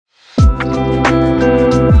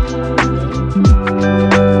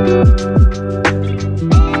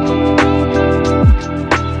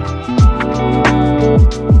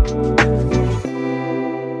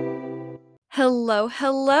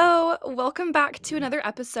Hello, welcome back to another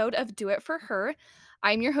episode of Do It For Her.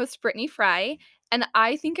 I'm your host, Brittany Fry, and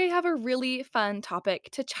I think I have a really fun topic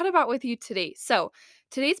to chat about with you today. So,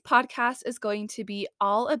 today's podcast is going to be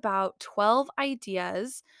all about 12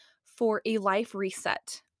 ideas for a life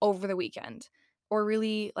reset over the weekend, or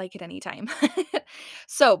really like at any time.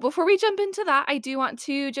 So, before we jump into that, I do want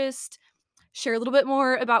to just share a little bit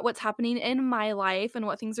more about what's happening in my life and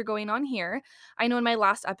what things are going on here. I know in my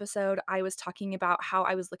last episode, I was talking about how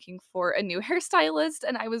I was looking for a new hairstylist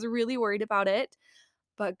and I was really worried about it.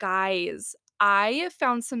 But guys, I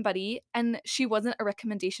found somebody, and she wasn't a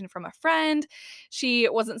recommendation from a friend. She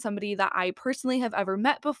wasn't somebody that I personally have ever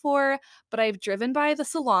met before, but I've driven by the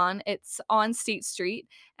salon. It's on State Street,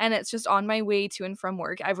 and it's just on my way to and from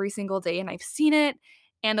work every single day, and I've seen it,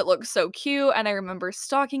 and it looks so cute. And I remember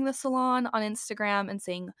stalking the salon on Instagram and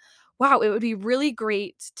saying, wow, it would be really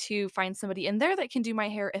great to find somebody in there that can do my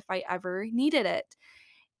hair if I ever needed it.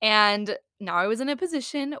 And now I was in a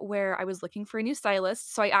position where I was looking for a new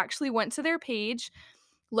stylist. So I actually went to their page,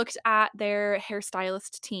 looked at their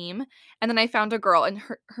hairstylist team, and then I found a girl, and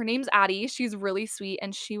her name's Addie. She's really sweet,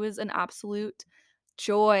 and she was an absolute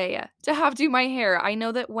joy to have do my hair. I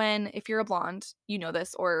know that if you're a blonde, you know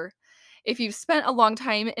this, or if you've spent a long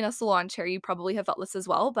time in a salon chair, you probably have felt this as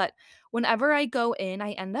well. But whenever I go in,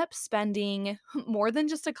 I end up spending more than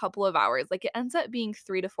just a couple of hours. Like it ends up being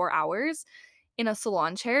 3 to 4 hours in a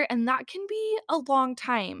salon chair, and that can be a long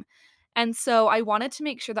time. And so I wanted to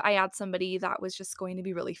make sure that I had somebody that was just going to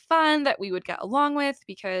be really fun, that we would get along with,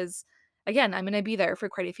 because again, I'm going to be there for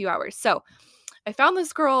quite a few hours. So I found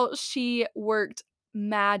this girl. She worked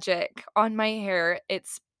magic on my hair.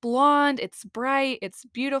 It's blonde, it's bright, it's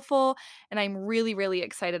beautiful, and I'm really, really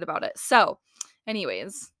excited about it. So,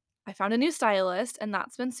 anyways, I found a new stylist, and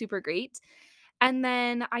that's been super great. And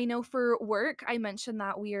then I know for work, I mentioned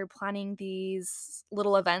that we are planning these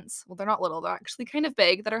little events. Well, they're not little, they're actually kind of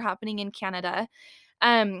big, that are happening in Canada.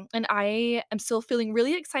 And I am still feeling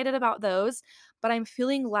really excited about those, but I'm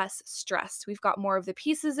feeling less stressed. We've got more of the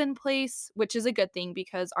pieces in place, which is a good thing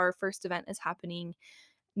because our first event is happening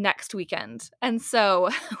next weekend. And so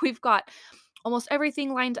we've got almost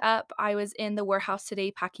everything lined up. I was in the warehouse today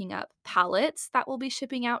packing up pallets that will be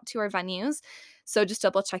shipping out to our venues. So just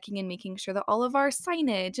double checking and making sure that all of our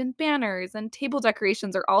signage and banners and table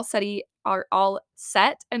decorations are all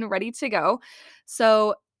set and ready to go.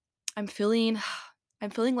 So I'm feeling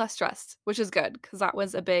I'm feeling less stressed, which is good because that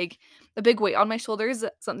was a big weight on my shoulders,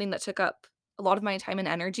 something that took up a lot of my time and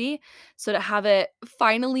energy. So to have it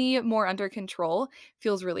finally more under control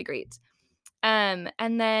feels really great. And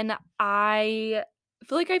then I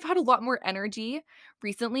feel like I've had a lot more energy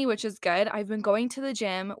recently, which is good. I've been going to the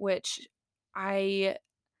gym, which I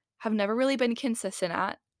have never really been consistent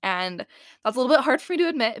at. And that's a little bit hard for me to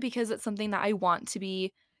admit because it's something that I want to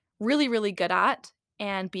be really, really good at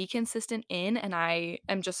and be consistent in. And I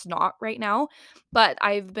am just not right now. But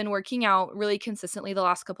I've been working out really consistently the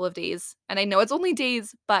last couple of days. And I know it's only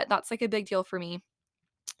days, but that's like a big deal for me.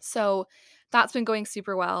 So that's been going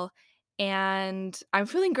super well. And I'm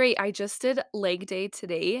feeling great. I just did leg day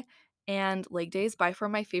today, and leg day is by far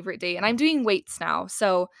my favorite day. And I'm doing weights now.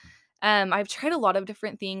 So I've tried a lot of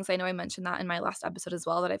different things. I know I mentioned that in my last episode as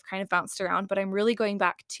well, that I've kind of bounced around, but I'm really going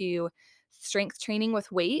back to strength training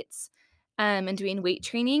with weights, and doing weight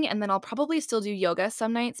training. And then I'll probably still do yoga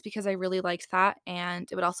some nights because I really liked that. And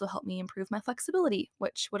it would also help me improve my flexibility,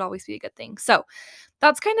 which would always be a good thing. So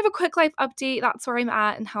that's kind of a quick life update. That's where I'm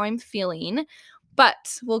at and how I'm feeling.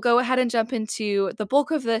 But we'll go ahead and jump into the bulk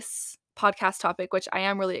of this podcast topic, which I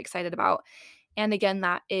am really excited about. And again,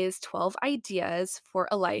 that is 12 ideas for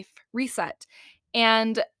a life reset.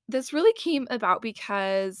 And this really came about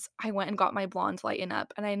because I went and got my blonde lighten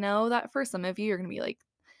up. And I know that for some of you, you're going to be like,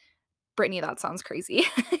 Brittany, that sounds crazy.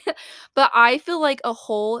 But I feel like a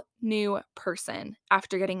whole new person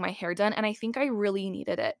after getting my hair done. And I think I really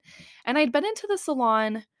needed it. And I'd been into the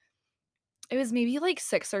salon, it was maybe like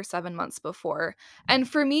 6 or 7 months before. And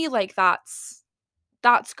for me, like that's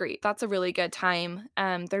great. That's a really good time.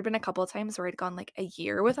 There'd been a couple of times where I'd gone like a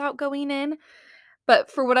year without going in,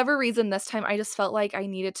 but for whatever reason this time I just felt like I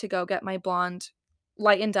needed to go get my blonde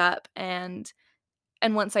lightened up, and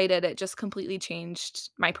once I did, it just completely changed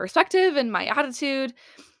my perspective and my attitude.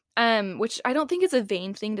 Which I don't think is a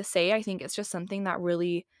vain thing to say. I think it's just something that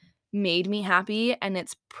really made me happy, and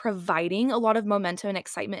it's providing a lot of momentum and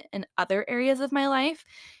excitement in other areas of my life.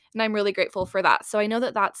 And I'm really grateful for that. So I know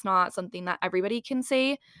that that's not something that everybody can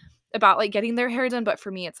say about like getting their hair done, but for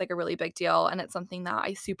me, it's like a really big deal. And it's something that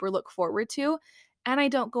I super look forward to. And I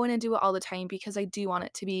don't go in and do it all the time because I do want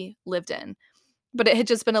it to be lived in, but it had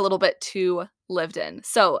just been a little bit too lived in.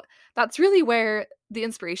 So that's really where the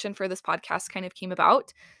inspiration for this podcast kind of came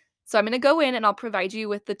about. So I'm going to go in and I'll provide you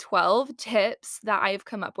with the 12 tips that I've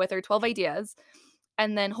come up with, or 12 ideas,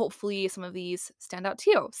 and then hopefully some of these stand out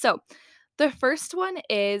to you. So the first one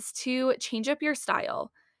is to change up your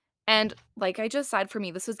style. And like I just said, for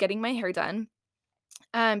me, this was getting my hair done,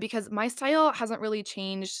 because my style hasn't really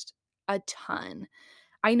changed a ton.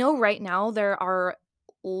 I know right now there are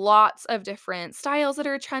lots of different styles that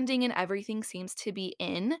are trending and everything seems to be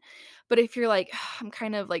in. But if you're like, I'm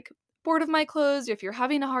kind of like bored of my clothes, or if you're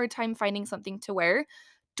having a hard time finding something to wear,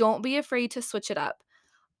 don't be afraid to switch it up.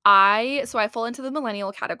 I fall into the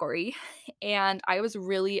millennial category and I was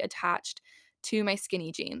really attached to my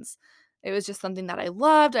skinny jeans. It was just something that I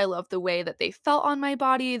loved. I loved the way that they felt on my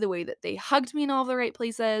body, the way that they hugged me in all the right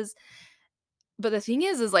places. But the thing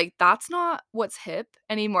is like that's not what's hip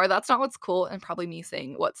anymore. That's not what's cool, and probably me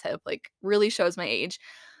saying what's hip like really shows my age.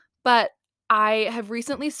 But I have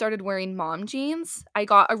recently started wearing mom jeans. I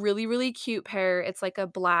got a really really cute pair. It's like a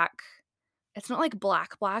black. It's not like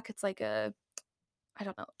black black. It's like a, I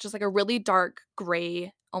don't know, just like a really dark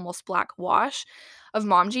gray, almost black wash of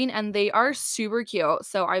mom jean, and they are super cute.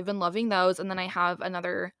 So I've been loving those, and then I have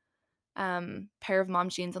another pair of mom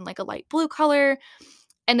jeans in like a light blue color,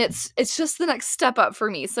 and it's just the next step up for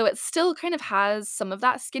me. So it still kind of has some of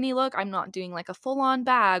that skinny look. I'm not doing like a full-on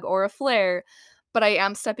bag or a flare, but I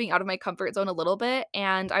am stepping out of my comfort zone a little bit,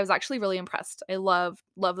 and I was actually really impressed. I love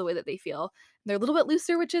the way that they feel. They're a little bit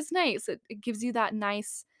looser, which is nice. It gives you that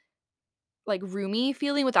nice like roomy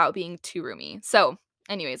feeling without being too roomy. So,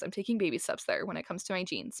 anyways, I'm taking baby steps there when it comes to my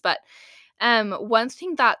jeans. But one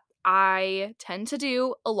thing that I tend to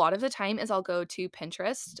do a lot of the time is I'll go to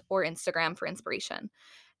Pinterest or Instagram for inspiration.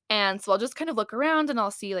 And so I'll just kind of look around and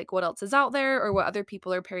I'll see like what else is out there or what other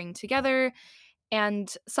people are pairing together.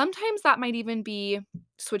 And sometimes that might even be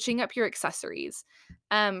switching up your accessories.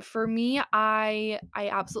 For me, I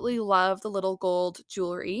absolutely love the little gold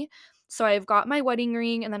jewelry. So I've got my wedding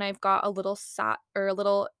ring, and then I've got a little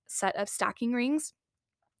set of stacking rings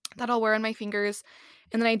that I'll wear on my fingers.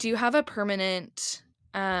 And then I do have a permanent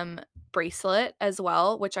bracelet as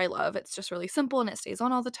well, which I love. It's just really simple and it stays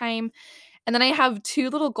on all the time. And then I have two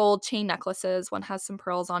little gold chain necklaces. One has some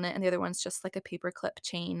pearls on it, and the other one's just like a paperclip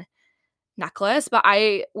chain necklace, but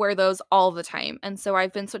I wear those all the time. And so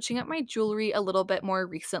I've been switching up my jewelry a little bit more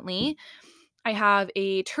recently. I have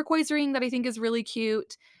a turquoise ring that I think is really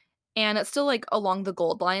cute, and it's still like along the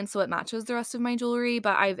gold line, so it matches the rest of my jewelry,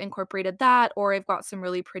 but I've incorporated that, or I've got some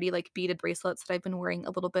really pretty like beaded bracelets that I've been wearing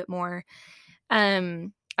a little bit more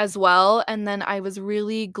as well. And then I was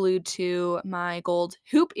really glued to my gold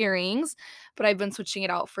hoop earrings, but I've been switching it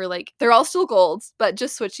out for like they're all still golds, but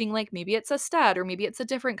just switching like maybe it's a stud or maybe it's a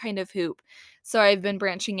different kind of hoop. So I've been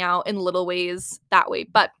branching out in little ways that way.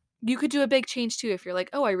 But you could do a big change too if you're like,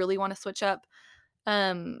 "Oh, I really want to switch up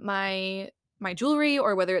my jewelry,"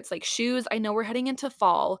 or whether it's like shoes. I know we're heading into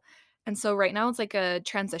fall. And so right now it's like a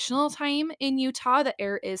transitional time in Utah. The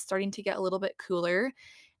air is starting to get a little bit cooler,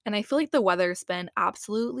 and I feel like the weather's been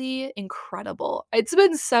absolutely incredible. It's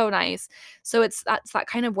been so nice. So that's that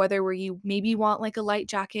kind of weather where you maybe want like a light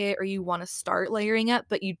jacket or you want to start layering up,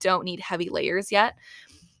 but you don't need heavy layers yet.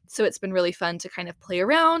 So it's been really fun to kind of play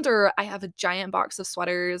around, or I have a giant box of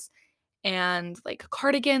sweaters and like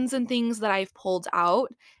cardigans and things that I've pulled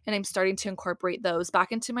out, and I'm starting to incorporate those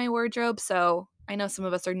back into my wardrobe. So I know some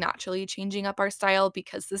of us are naturally changing up our style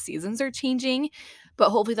because the seasons are changing, but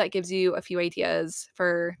hopefully that gives you a few ideas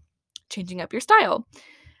for changing up your style.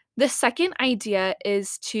 The second idea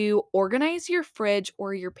is to organize your fridge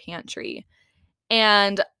or your pantry.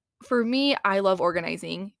 And for me, I love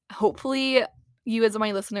organizing. Hopefully, you as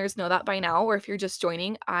my listeners know that by now, or if you're just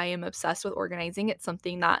joining, I am obsessed with organizing. It's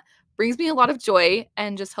something that brings me a lot of joy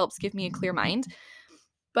and just helps give me a clear mind.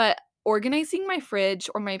 But organizing my fridge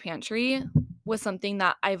or my pantry was something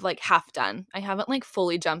that I've like half done. I haven't like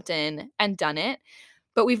fully jumped in and done it,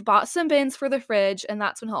 but we've bought some bins for the fridge, and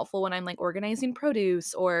that's been helpful when I'm like organizing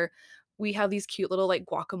produce, or we have these cute little like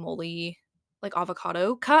guacamole, like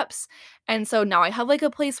avocado cups. And so now I have like a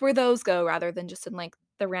place where those go rather than just in like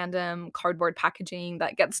the random cardboard packaging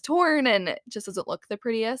that gets torn and it just doesn't look the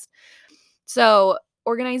prettiest. So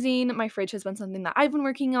organizing my fridge has been something that I've been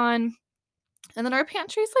working on. And then our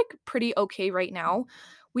pantry is like pretty okay right now.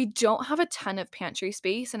 We don't have a ton of pantry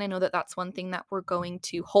space, and I know that that's one thing that we're going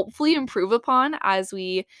to hopefully improve upon as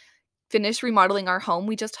we finish remodeling our home.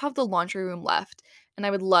 We just have the laundry room left, and I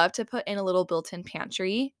would love to put in a little built-in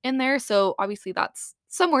pantry in there. So obviously that's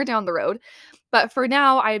somewhere down the road. But for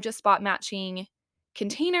now, I've just bought matching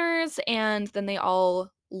containers, and then they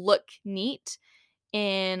all look neat.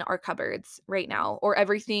 in our cupboards right now, or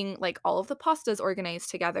everything, like all of the pastas organized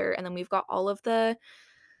together, and then we've got all of the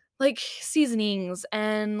like seasonings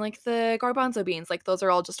and like the garbanzo beans, like those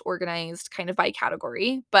are all just organized kind of by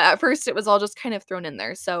category. But at first it was all just kind of thrown in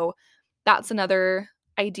there. So that's another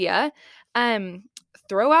idea. Um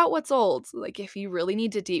throw out what's old. Like if you really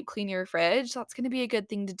need to deep clean your fridge, that's going to be a good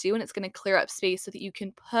thing to do, and it's going to clear up space so that you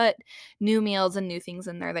can put new meals and new things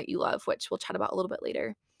in there that you love, which we'll chat about a little bit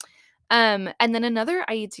later. And then another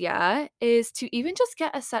idea is to even just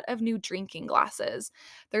get a set of new drinking glasses.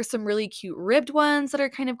 There's some really cute ribbed ones that are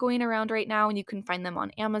kind of going around right now, and you can find them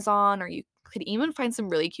on Amazon, or you could even find some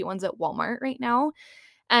really cute ones at Walmart right now.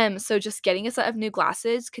 So just getting a set of new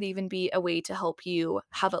glasses could even be a way to help you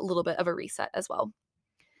have a little bit of a reset as well.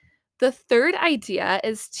 The third idea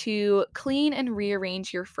is to clean and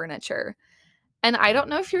rearrange your furniture. And I don't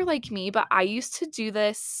know if you're like me, but I used to do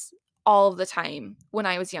this all of the time when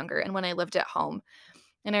I was younger and when I lived at home.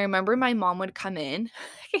 And I remember my mom would come in,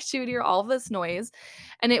 she would hear all of this noise,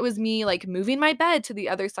 and it was me like moving my bed to the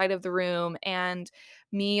other side of the room, and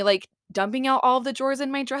me like dumping out all of the drawers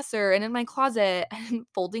in my dresser and in my closet and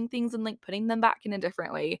folding things and like putting them back in a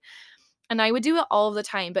different way. And I would do it all of the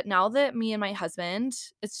time. But now that me and my husband,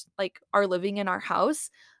 it's like are living in our house,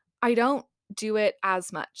 I don't do it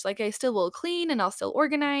as much. Like I still will clean and I'll still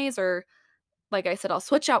organize, or like I said, I'll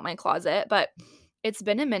switch out my closet, but it's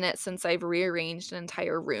been a minute since I've rearranged an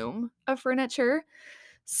entire room of furniture.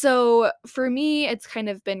 So for me, it's kind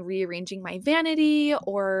of been rearranging my vanity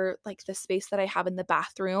or like the space that I have in the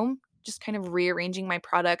bathroom, just kind of rearranging my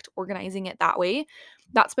product, organizing it that way.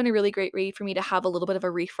 That's been a really great way for me to have a little bit of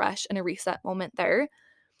a refresh and a reset moment there.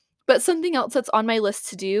 But something else that's on my list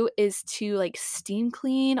to do is to like steam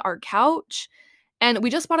clean our couch. And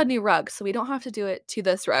we just bought a new rug, so we don't have to do it to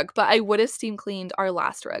this rug, but I would have steam cleaned our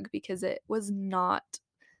last rug because it was not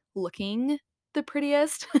looking the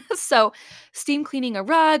prettiest. So, steam cleaning a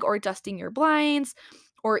rug or dusting your blinds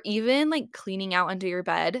or even like cleaning out under your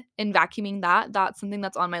bed and vacuuming that, that's something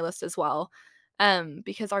that's on my list as well.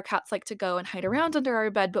 Because our cats like to go and hide around under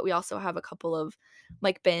our bed, but we also have a couple of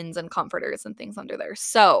like bins and comforters and things under there.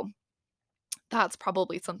 So, that's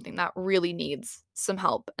probably something that really needs some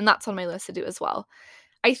help, and that's on my list to do as well.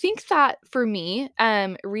 I think that for me,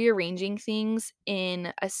 rearranging things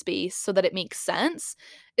in a space so that it makes sense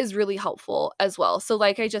is really helpful as well. So,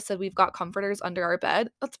 like I just said, we've got comforters under our bed.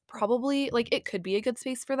 That's probably like it could be a good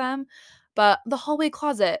space for them, but the hallway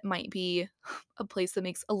closet might be a place that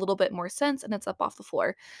makes a little bit more sense and it's up off the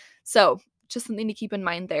floor. So, just something to keep in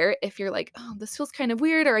mind there. If you're like, oh, this feels kind of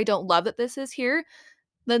weird, or I don't love that this is here,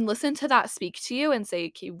 then listen to that speak to you and say,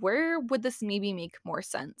 okay, where would this maybe make more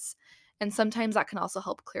sense? And sometimes that can also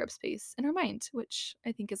help clear up space in our mind, which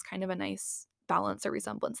I think is kind of a nice balance or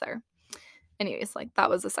resemblance there. Anyways, like that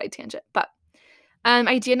was a side tangent. But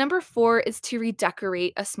idea number 4 is to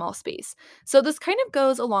redecorate a small space. So this kind of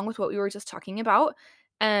goes along with what we were just talking about,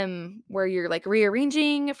 where you're like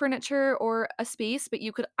rearranging furniture or a space, but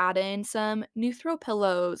you could add in some new throw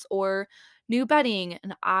pillows or new bedding.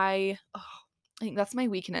 And I think that's my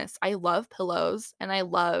weakness. I love pillows and I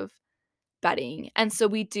love bedding. And so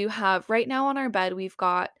we do have right now on our bed, we've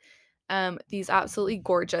got these absolutely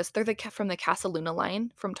gorgeous. They're from the Casa Luna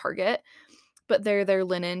line from Target, but they're their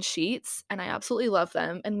linen sheets and I absolutely love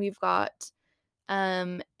them. And we've got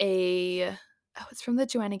a it's from the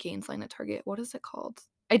Joanna Gaines line at Target. What is it called?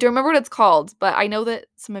 I don't remember what it's called, but I know that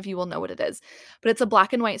some of you will know what it is. But it's a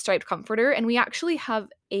black and white striped comforter, and we actually have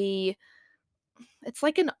a it's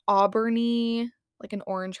like an auburny, like an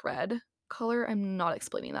orange red color. I'm not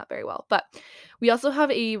explaining that very well. But we also have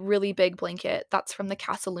a really big blanket that's from the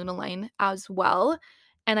Casa Luna line as well.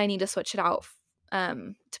 And I need to switch it out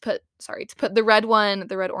to put the red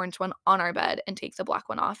orange one on our bed and take the black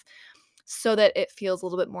one off so that it feels a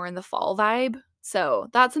little bit more in the fall vibe. So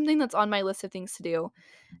that's something that's on my list of things to do.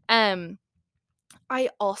 Um I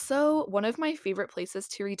also one of my favorite places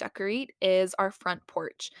to redecorate is our front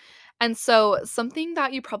porch. And so something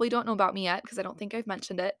that you probably don't know about me yet, because I don't think I've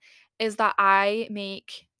mentioned it, is that I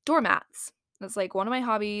make doormats. That's like one of my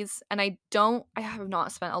hobbies, and I have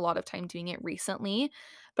not spent a lot of time doing it recently,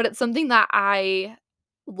 but it's something that I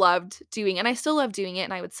loved doing and I still love doing it,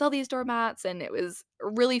 and I would sell these doormats and it was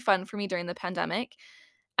really fun for me during the pandemic.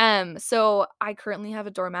 So I currently have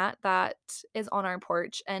a doormat that is on our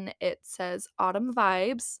porch and it says Autumn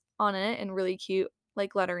Vibes on it in really cute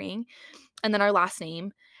like lettering, and then our last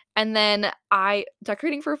name. And then I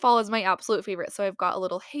decorating for fall is my absolute favorite. So I've got a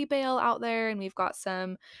little hay bale out there and we've got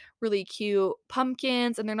some really cute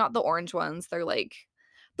pumpkins, and they're not the orange ones. They're like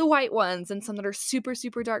the white ones, and some that are super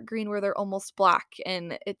super dark green where they're almost black,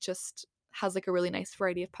 and it just has like a really nice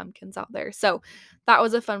variety of pumpkins out there. So that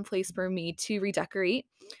was a fun place for me to redecorate.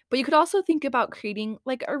 But you could also think about creating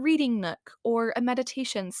like a reading nook or a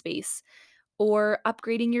meditation space or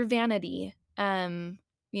upgrading your vanity.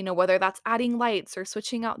 Whether that's adding lights or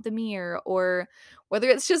switching out the mirror or whether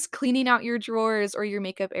it's just cleaning out your drawers or your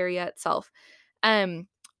makeup area itself. Um,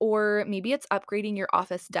 or maybe it's upgrading your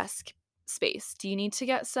office desk space. Do you need to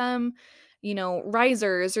get some,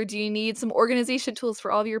 risers, or do you need some organization tools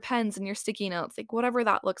for all of your pens and your sticky notes? Like whatever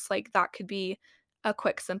that looks like, that could be a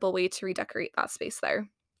quick, simple way to redecorate that space there.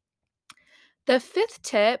 The fifth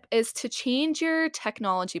tip is to change your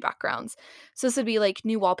technology backgrounds. So this would be like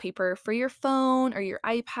new wallpaper for your phone or your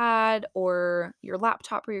iPad or your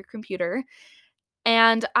laptop or your computer.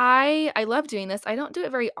 And I love doing this. I don't do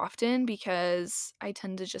it very often because I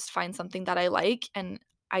tend to just find something that I like and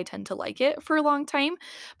I tend to like it for a long time.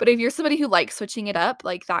 But if you're somebody who likes switching it up,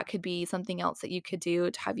 like that could be something else that you could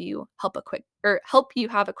do to have you help you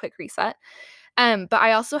have a quick reset. But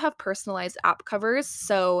I also have personalized app covers.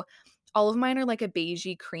 So all of mine are like a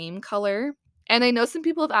beigey cream color. And I know some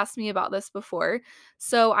people have asked me about this before.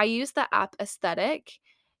 So I use the app Aesthetic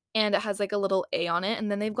and it has like a little A on it.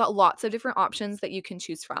 And then they've got lots of different options that you can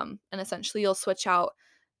choose from. And essentially, you'll switch out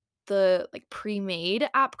the like pre-made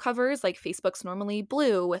app covers, like Facebook's normally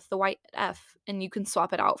blue with the white F, and you can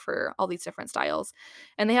swap it out for all these different styles.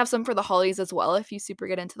 And they have some for the holidays as well if you super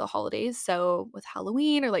get into the holidays. So with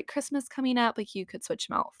Halloween or like Christmas coming up, like you could switch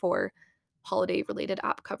them out for holiday related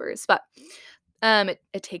app covers. But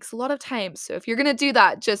it takes a lot of time. So if you're gonna do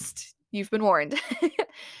that, just you've been warned.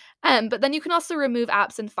 But then you can also remove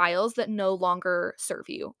apps and files that no longer serve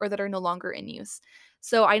you or that are no longer in use.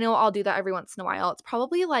 So I know I'll do that every once in a while. It's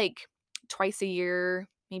probably like twice a year,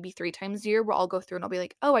 maybe 3 times a year, where I'll go through and I'll be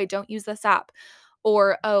like, oh, I don't use this app.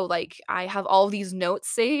 Or, oh, like I have all these notes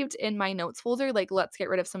saved in my notes folder. Like, let's get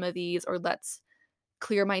rid of some of these, or let's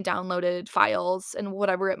clear my downloaded files and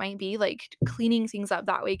whatever it might be. Like, cleaning things up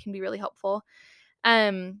that way can be really helpful.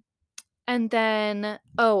 Um, and then,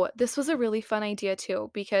 oh, this was a really fun idea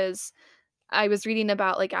too, because I was reading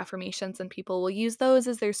about like affirmations and people will use those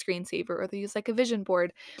as their screensaver or they use like a vision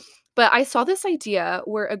board. But I saw this idea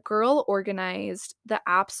where a girl organized the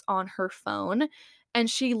apps on her phone and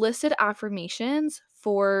she listed affirmations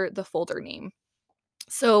for the folder name.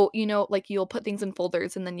 So, like you'll put things in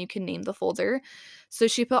folders and then you can name the folder. So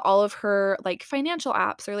she put all of her like financial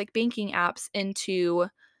apps or like banking apps into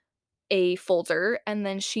a folder and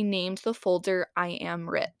then she named the folder I am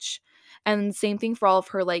rich. And same thing for all of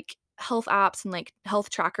her like health apps and like health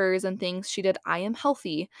trackers and things. She did I am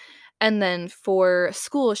healthy. And then for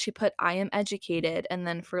school, she put I am educated. And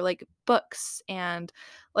then for like books and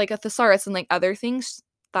like a thesaurus and like other things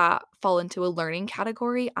that fall into a learning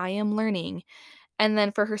category, I am learning. And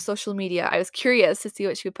then for her social media, I was curious to see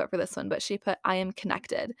what she would put for this one, but she put I am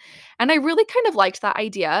connected. And I really kind of liked that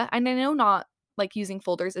idea. And I know not like using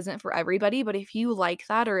folders isn't for everybody, but if you like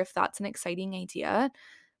that or if that's an exciting idea,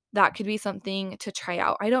 that could be something to try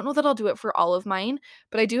out. I don't know that I'll do it for all of mine,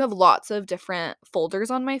 but I do have lots of different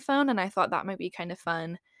folders on my phone and I thought that might be kind of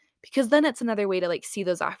fun because then it's another way to like see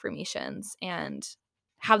those affirmations and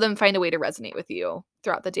have them find a way to resonate with you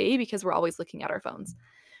throughout the day because we're always looking at our phones.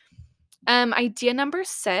 Idea number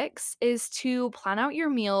 6 is to plan out your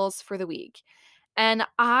meals for the week. And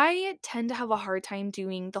I tend to have a hard time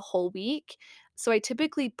doing the whole week. So I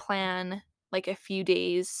typically plan like a few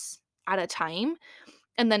days at a time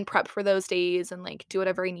and then prep for those days and like do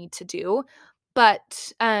whatever I need to do.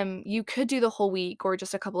 But you could do the whole week or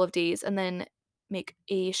just a couple of days and then make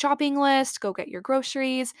a shopping list, go get your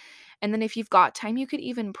groceries, and then if you've got time you could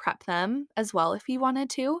even prep them as well if you wanted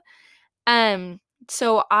to. Um,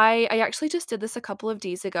 so I actually just did this a couple of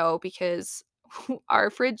days ago because our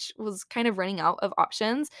fridge was kind of running out of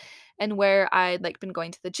options and where I'd like been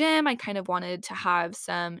going to the gym, I kind of wanted to have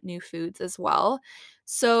some new foods as well.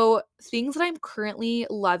 So, things that I'm currently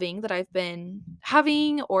loving that I've been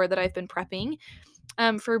having or that I've been prepping,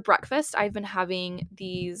 for breakfast, I've been having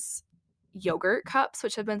these yogurt cups,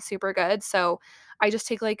 which have been super good. So, I just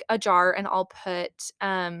take like a jar and I'll put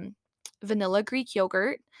vanilla Greek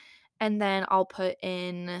yogurt and then I'll put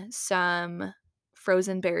in some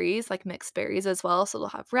frozen berries, like mixed berries as well. So they'll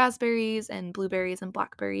have raspberries and blueberries and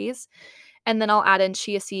blackberries. And then I'll add in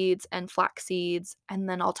chia seeds and flax seeds. And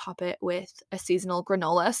then I'll top it with a seasonal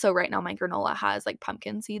granola. So right now my granola has like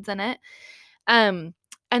pumpkin seeds in it. Um,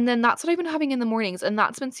 and then that's what I've been having in the mornings. And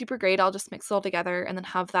that's been super great. I'll just mix it all together and then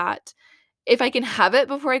have that. If I can have it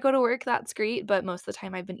before I go to work, that's great. But most of the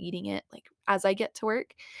time I've been eating it like as I get to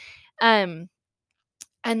work. Um,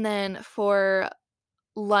 and then for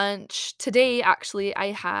lunch today, actually,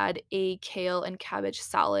 I had a kale and cabbage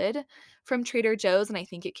salad from Trader Joe's, and I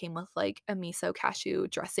think it came with like a miso cashew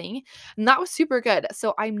dressing, and that was super good.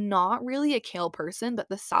 So I'm not really a kale person, but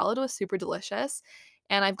the salad was super delicious.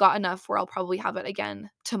 And I've got enough where I'll probably have it again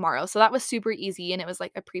tomorrow. So that was super easy. And it was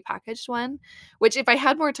like a prepackaged one, which if I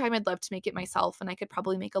had more time, I'd love to make it myself and I could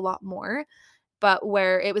probably make a lot more. But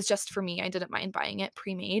where it was just for me, I didn't mind buying it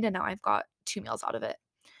pre-made and now I've got 2 meals out of it.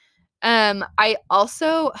 I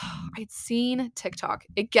also I'd seen TikTok.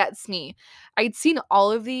 It gets me. I'd seen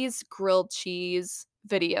all of these grilled cheese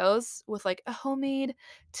videos with like a homemade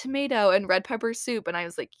tomato and red pepper soup and I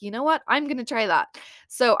was like, "You know what? I'm going to try that."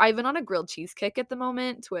 So, I've been on a grilled cheese kick at the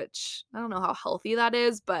moment, which I don't know how healthy that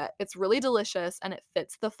is, but it's really delicious and it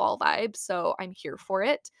fits the fall vibe, so I'm here for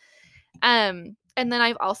it. And then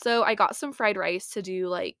I got some fried rice to do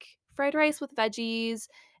like fried rice with veggies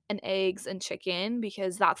and eggs and chicken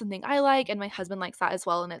because that's something I like and my husband likes that as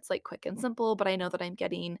well and it's like quick and simple, but I know that I'm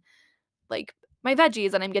getting like my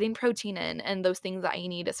veggies and I'm getting protein in and those things that I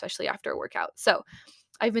need especially after a workout. So,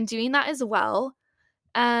 I've been doing that as well.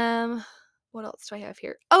 Um what else do I have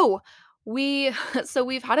here? Oh, we so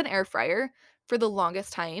we've had an air fryer for the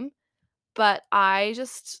longest time, but I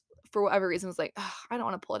just for whatever reason was like, "Ugh, I don't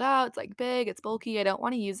want to pull it out. It's like big, it's bulky. I don't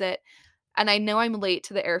want to use it." And I know I'm late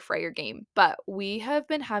to the air fryer game, but we have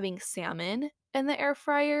been having salmon in the air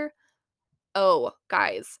fryer. Oh,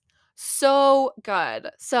 guys, so good.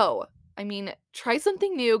 So, I mean, try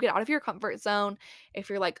something new, get out of your comfort zone. If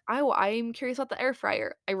you're like, "Oh, I'm curious about the air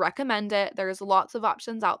fryer," I recommend it. There's lots of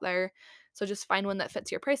options out there. So just find one that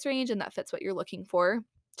fits your price range and that fits what you're looking for.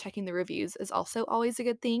 Checking the reviews is also always a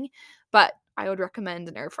good thing, but I would recommend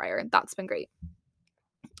an air fryer. That's been great.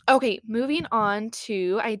 Okay, moving on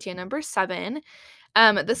to idea number 7.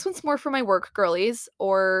 This one's more for my work girlies,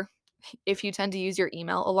 or if you tend to use your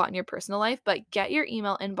email a lot in your personal life, but get your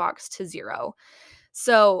email inbox to 0.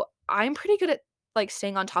 So I'm pretty good at like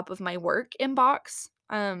staying on top of my work inbox.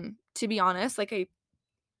 To be honest, like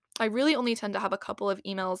I really only tend to have a couple of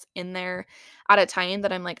emails in there at a time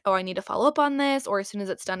that I'm like, oh, I need to follow up on this, or as soon as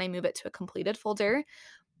it's done, I move it to a completed folder.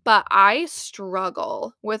 But I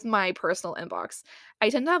struggle with my personal inbox. I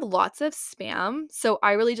tend to have lots of spam, so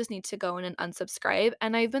I really just need to go in and unsubscribe,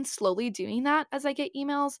 and I've been slowly doing that as I get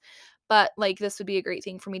emails, but, like, this would be a great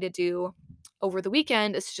thing for me to do over the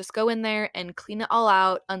weekend is to just go in there and clean it all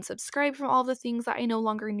out, unsubscribe from all the things that I no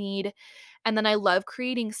longer need, and then I love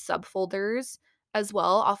creating subfolders as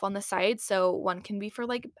well off on the side, so one can be for,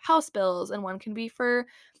 like, house bills, and one can be for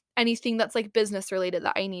anything that's like business related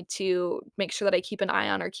that I need to make sure that I keep an eye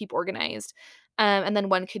on or keep organized. And then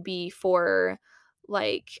one could be for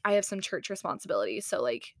like I have some church responsibilities. So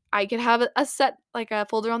like I could have a set like a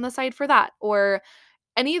folder on the side for that or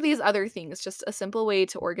any of these other things, just a simple way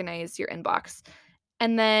to organize your inbox.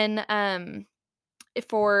 And then if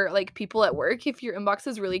for like people at work, if your inbox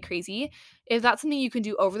is really crazy, if that's something you can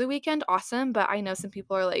do over the weekend, awesome. But I know some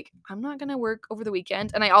people are like, I'm not going to work over the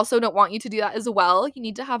weekend. And I also don't want you to do that as well. You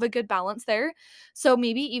need to have a good balance there. So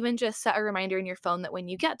maybe even just set a reminder in your phone that when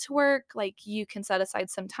you get to work, like you can set aside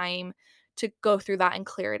some time to go through that and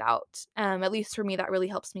clear it out. At least for me, that really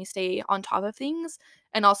helps me stay on top of things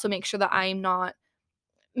and also make sure that I'm not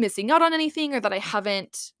missing out on anything or that I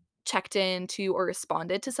haven't checked into or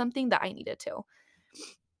responded to something that I needed to.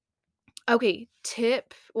 Okay,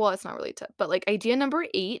 it's not really a tip, but, like, idea number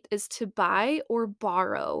 8 is to buy or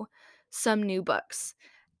borrow some new books.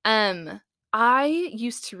 Um, I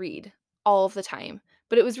used to read all of the time,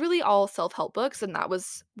 but it was really all self-help books, and that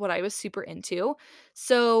was what I was super into.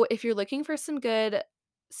 So, if you're looking for some good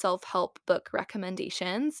self-help book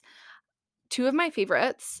recommendations, 2 of my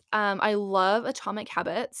favorites, I love Atomic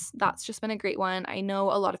Habits. That's just been a great one. I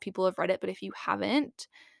know a lot of people have read it, but if you haven't,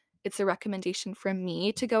 it's a recommendation from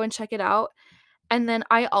me to go and check it out. And then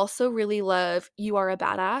I also really love You Are a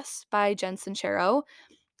Badass by Jen Sincero,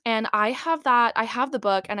 and I have the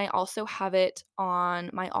book and I also have it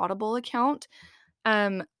on my Audible account.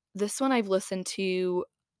 Um, this one I've listened to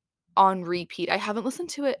on repeat. I haven't listened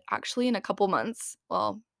to it actually in a couple months.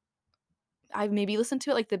 Well, I've maybe listened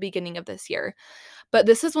to it like the beginning of this year, but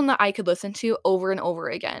this is one that I could listen to over and over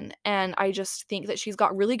again, and I just think that she's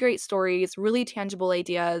got really great stories, really tangible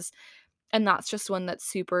ideas, and that's just one that's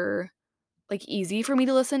super like, easy for me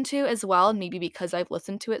to listen to as well, and maybe because I've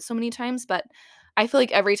listened to it so many times, but I feel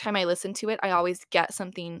like every time I listen to it, I always get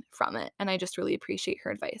something from it, and I just really appreciate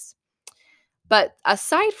her advice. But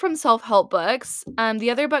aside from self-help books,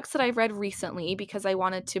 the other books that I've read recently because I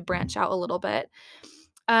wanted to branch out a little bit,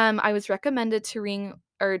 I was recommended to read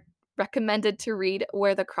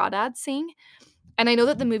Where the Crawdads Sing, and I know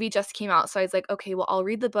that the movie just came out, so I was like, "Okay, well, I'll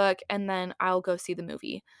read the book and then I'll go see the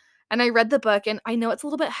movie." And I read the book, and I know it's a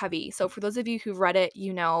little bit heavy. So for those of you who've read it,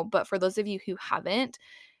 but for those of you who haven't,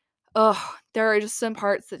 oh, there are just some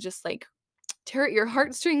parts that just like tear at your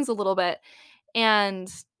heartstrings a little bit and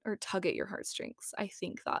or tug at your heartstrings. I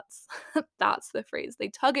think that's that's the phrase. They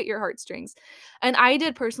tug at your heartstrings. And I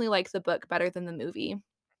did personally like the book better than the movie.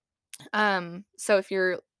 So if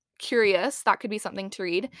you're curious, that could be something to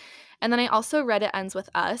read. And then I also read It Ends With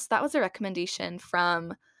Us. That was a recommendation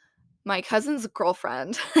from my cousin's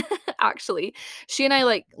girlfriend, actually. She and I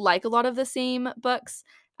like a lot of the same books.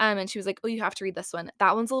 And she was like, "Oh, you have to read this one.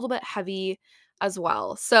 That one's a little bit heavy as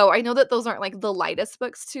well." So I know that those aren't like the lightest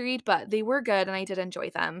books to read, but they were good and I did enjoy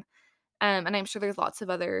them. And I'm sure there's lots of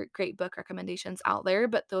other great book recommendations out there,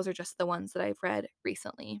 but those are just the ones that I've read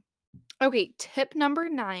recently. Okay, tip number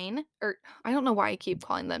 9, or I don't know why I keep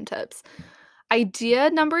calling them tips. Idea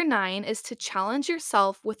number 9 is to challenge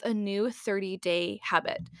yourself with a new 30-day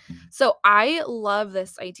habit. So I love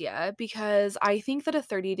this idea because I think that a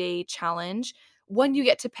 30-day challenge, one, you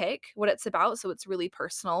get to pick what it's about, so it's really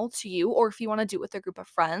personal to you, or if you want to do it with a group of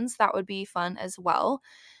friends, that would be fun as well.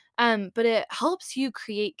 But it helps you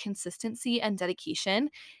create consistency and dedication,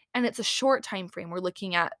 and it's a short time frame. We're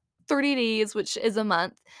looking at 30 days, which is a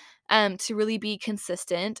month, to really be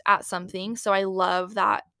consistent at something. So I love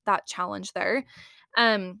that challenge there.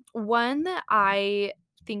 One that I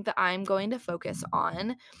think that I'm going to focus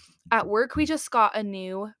on at work, we just got a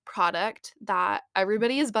new product that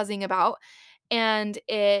everybody is buzzing about, and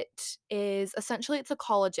it is essentially it's a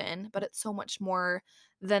collagen, but it's so much more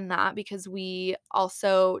than that because we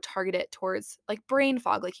also target it towards like brain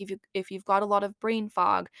fog. Like if you've got a lot of brain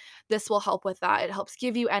fog, this will help with that. It helps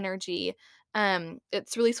give you energy.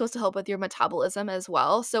 It's really supposed to help with your metabolism as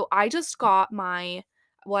well. So I just got I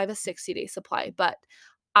have a 60-day supply, but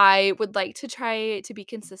I would like to try to be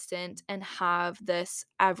consistent and have this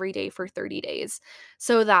every day for 30 days.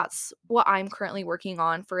 So that's what I'm currently working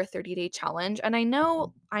on for a 30-day challenge. And I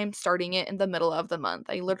know I'm starting it in the middle of the month.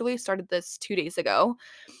 I literally started this 2 days ago.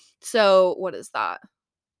 So what is that?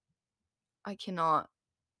 I cannot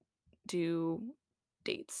do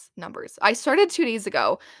dates, numbers. I started 2 days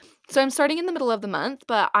ago. So I'm starting in the middle of the month,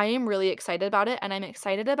 but I am really excited about it. And I'm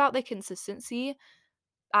excited about the consistency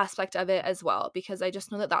aspect of it as well, because I just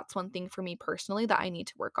know that that's one thing for me personally that I need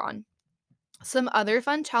to work on. Some other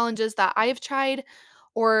fun challenges that I've tried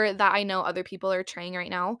or that I know other people are trying right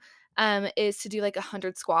now is to do like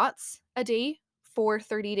 100 squats a day for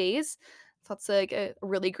 30 days. So that's like a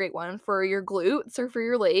really great one for your glutes or for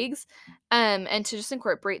your legs. And to just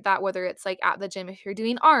incorporate that, whether it's like at the gym, if you're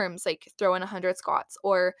doing arms, like throw in 100 squats,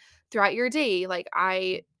 or throughout your day, like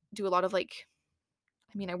I do a lot of like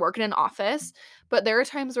I work in an office, but there are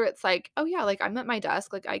times where it's like, "Oh, yeah, like, I'm at my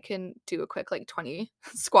desk, like, I can do a quick, like, 20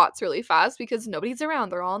 squats really fast because nobody's around,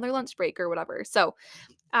 they're all on their lunch break or whatever." So,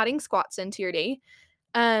 adding squats into your day.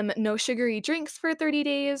 No sugary drinks for 30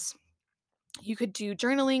 days. You could do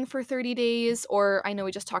journaling for 30 days, or I know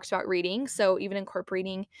we just talked about reading, so even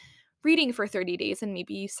incorporating reading for 30 days, and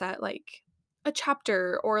maybe you set, like, a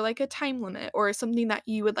chapter or, like, a time limit or something that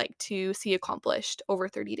you would like to see accomplished over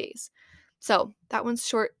 30 days. So, that one's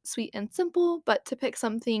short, sweet, and simple, but to pick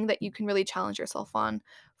something that you can really challenge yourself on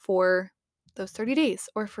for those 30 days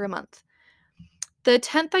or for a month. The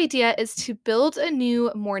 10th idea is to build a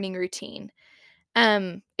new morning routine.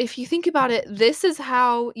 If you think about it, this is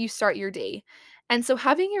how you start your day. And so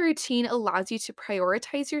having a routine allows you to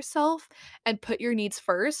prioritize yourself and put your needs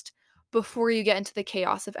first before you get into the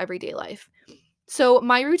chaos of everyday life. So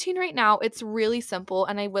my routine right now, it's really simple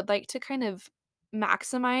and I would like to kind of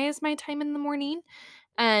maximize my time in the morning.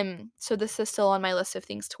 So this is still on my list of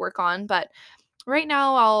things to work on, but right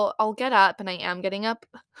now I'll get up, and I am getting up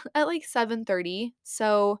at like 7:30.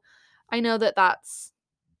 So I know that that's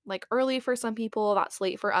like early for some people, that's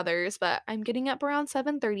late for others, but I'm getting up around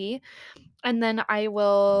 7:30, and then I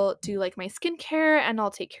will do like my skincare and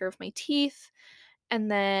I'll take care of my teeth,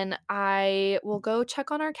 and then I will go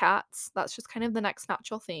check on our cats. That's just kind of the next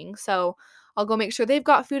natural thing. So I'll go make sure they've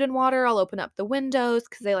got food and water. I'll open up the windows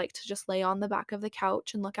because they like to just lay on the back of the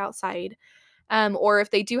couch and look outside. Or if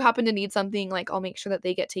they do happen to need something, like I'll make sure that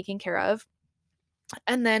they get taken care of.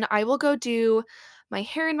 And then I will go do my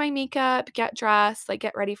hair and my makeup, get dressed, like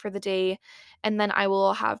get ready for the day. And then I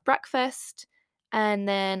will have breakfast. And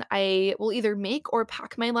then I will either make or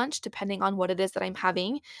pack my lunch depending on what it is that I'm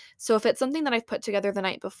having. So if it's something that I've put together the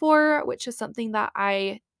night before, which is something that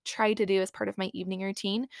I try to do as part of my evening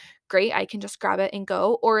routine, great, I can just grab it and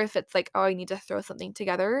go. Or if it's like, oh, I need to throw something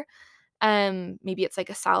together, maybe it's like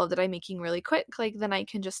a salad that I'm making really quick, like then I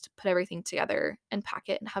can just put everything together and pack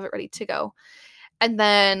it and have it ready to go. And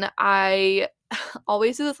then I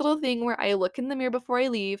always do this little thing where I look in the mirror before I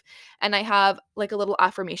leave and I have like a little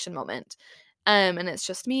affirmation moment. And it's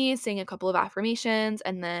just me saying a couple of affirmations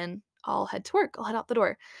and then I'll head to work. I'll head out the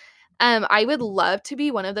door. I would love to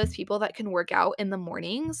be one of those people that can work out in the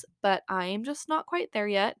mornings, but I'm just not quite there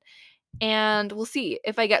yet. And we'll see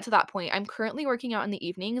if I get to that point. I'm currently working out in the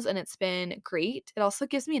evenings and it's been great. It also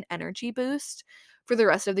gives me an energy boost for the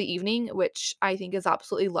rest of the evening, which I think is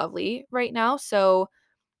absolutely lovely right now. So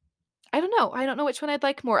I don't know. I don't know which one I'd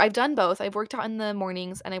like more. I've done both. I've worked out in the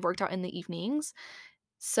mornings and I've worked out in the evenings.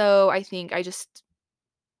 So I think I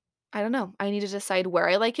don't know. I need to decide where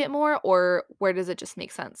I like it more or where does it just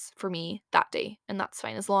make sense for me that day. And that's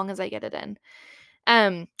fine as long as I get it in.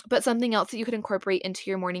 But something else that you could incorporate into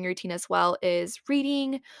your morning routine as well is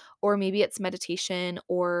reading, or maybe it's meditation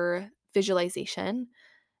or visualization.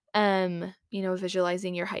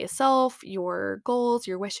 Visualizing your highest self, your goals,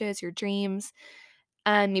 your wishes, your dreams.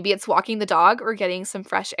 And maybe it's walking the dog or getting some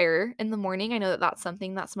fresh air in the morning. I know that that's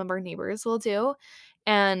something that some of our neighbors will do,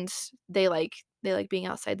 and they like being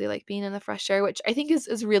outside. They like being in the fresh air, which I think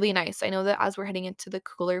is really nice. I know that as we're heading into the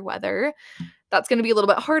cooler weather, that's going to be a little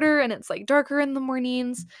bit harder, and it's like darker in the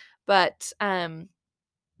mornings. But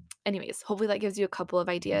anyways, hopefully that gives you a couple of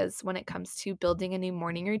ideas when it comes to building a new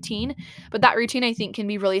morning routine. But that routine I think can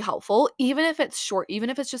be really helpful, even if it's short, even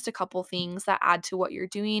if it's just a couple things that add to what you're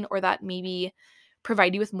doing or that maybe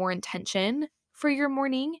provide you with more intention for your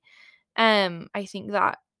morning. I think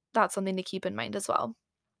that that's something to keep in mind as well.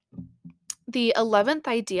 The 11th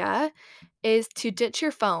idea is to ditch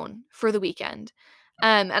your phone for the weekend.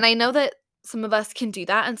 And I know that some of us can do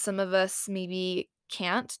that and some of us maybe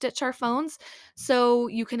can't ditch our phones. So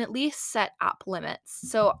you can at least set app limits.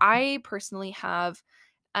 So I personally have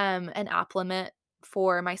an app limit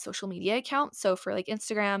for my social media account. So for like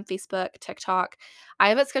Instagram, Facebook, TikTok, I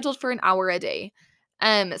have it scheduled for an hour a day.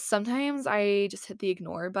 Sometimes I just hit the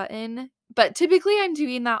ignore button, but typically I'm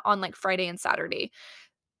doing that on like Friday and Saturday.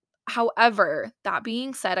 However, that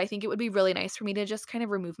being said, I think it would be really nice for me to just kind of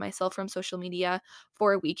remove myself from social media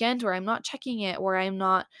for a weekend where I'm not checking it, where I'm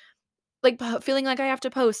not like feeling like I have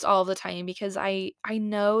to post all the time because I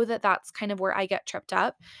know that that's kind of where I get tripped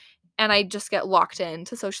up and I just get locked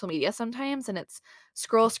into social media sometimes and it's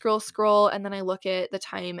scroll, scroll, scroll. And then I look at the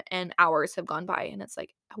time and hours have gone by and it's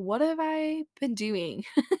like, what have I been doing?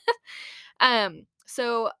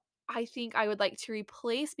 So I think I would like to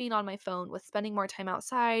replace being on my phone with spending more time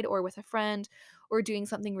outside or with a friend or doing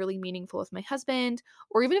something really meaningful with my husband,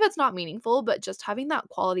 or even if it's not meaningful, but just having that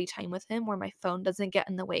quality time with him where my phone doesn't get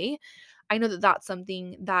in the way. I know that that's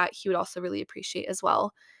something that he would also really appreciate as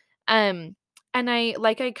well. Um, and I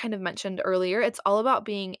kind of mentioned earlier, it's all about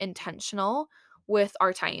being intentional with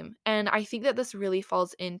our time. And I think that this really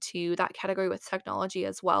falls into that category with technology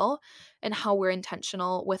as well, and how we're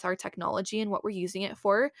intentional with our technology and what we're using it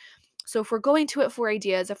for. So if we're going to it for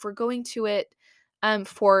ideas, if we're going to it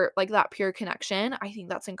for like that pure connection, I think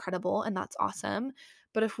that's incredible and that's awesome.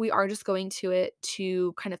 But if we are just going to it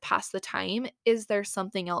to kind of pass the time, is there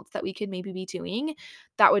something else that we could maybe be doing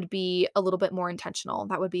that would be a little bit more intentional?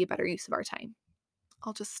 That would be a better use of our time.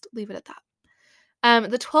 I'll just leave it at that.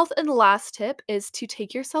 The 12th and last tip is to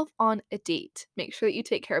take yourself on a date. Make sure that you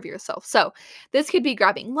take care of yourself. So, this could be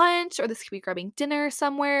grabbing lunch or this could be grabbing dinner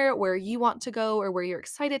somewhere where you want to go or where you're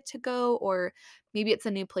excited to go, or maybe it's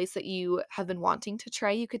a new place that you have been wanting to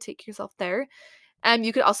try. You could take yourself there.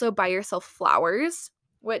 You could also buy yourself flowers,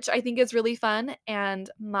 which I think is really fun. And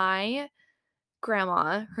my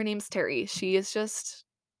grandma, her name's Terry, she is just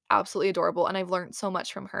absolutely adorable. And I've learned so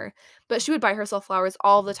much from her. But she would buy herself flowers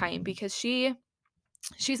all the time because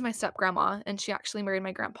she's my step grandma and she actually married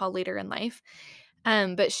my grandpa later in life.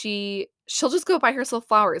 But she'll just go buy herself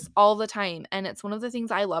flowers all the time. And it's one of the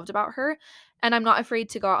things I loved about her. And I'm not afraid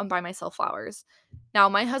to go out and buy myself flowers. Now,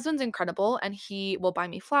 my husband's incredible and he will buy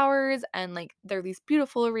me flowers and like they're these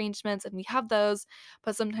beautiful arrangements and we have those.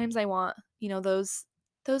 But sometimes I want,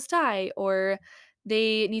 those die or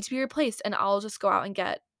they need to be replaced. And I'll just go out and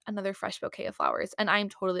get another fresh bouquet of flowers. And I'm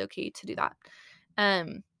totally okay to do that.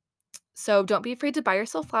 Um, so don't be afraid to buy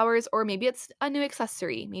yourself flowers, or maybe it's a new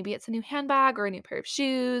accessory. Maybe it's a new handbag or a new pair of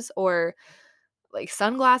shoes or like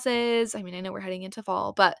sunglasses. I mean, I know we're heading into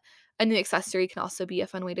fall, but a new accessory can also be a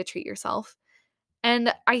fun way to treat yourself.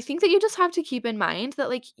 And I think that you just have to keep in mind that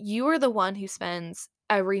like you are the one who spends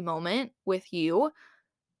every moment with you.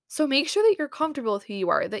 So make sure that you're comfortable with who you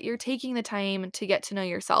are, that you're taking the time to get to know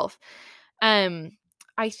yourself. Um,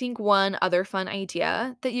 I think one other fun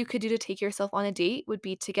idea that you could do to take yourself on a date would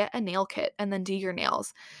be to get a nail kit and then do your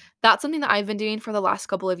nails. That's something that I've been doing for the last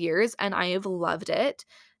couple of years and I have loved it.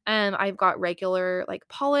 I've got regular like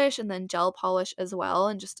polish and then gel polish as well,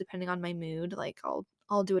 and just depending on my mood, like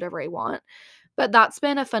I'll do whatever I want. But that's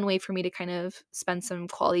been a fun way for me to kind of spend some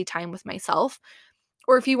quality time with myself.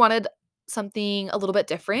 Or if you wanted something a little bit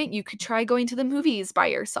different, you could try going to the movies by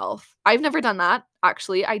yourself. I've never done that,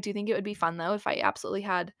 actually. I do think it would be fun though if I absolutely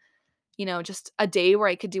had, just a day where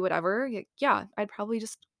I could do whatever. Yeah, I'd probably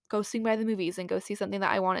just go swing by the movies and go see something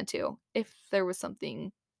that I wanted to if there was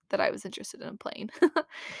something that I was interested in playing.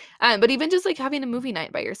 But even just like having a movie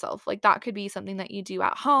night by yourself, like that could be something that you do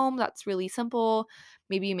at home that's really simple.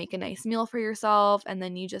 Maybe you make a nice meal for yourself and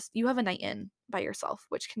then you have a night in by yourself,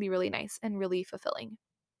 which can be really nice and really fulfilling.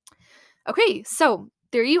 Okay, so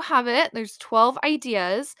there you have it. There's 12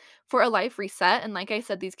 ideas for a life reset. And like I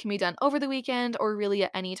said, these can be done over the weekend or really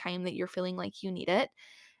at any time that you're feeling like you need it.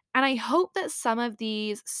 And I hope that some of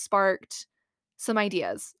these sparked some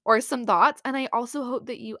ideas or some thoughts. And I also hope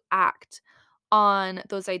that you act on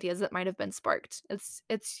those ideas that might have been sparked.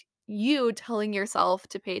 It's you telling yourself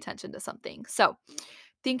to pay attention to something. So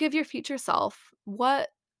think of your future self. What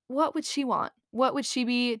would she want? What would she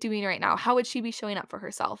be doing right now? How would she be showing up for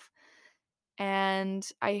herself? And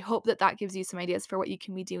I hope that that gives you some ideas for what you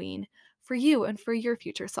can be doing for you and for your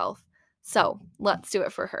future self. So let's do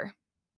it for her.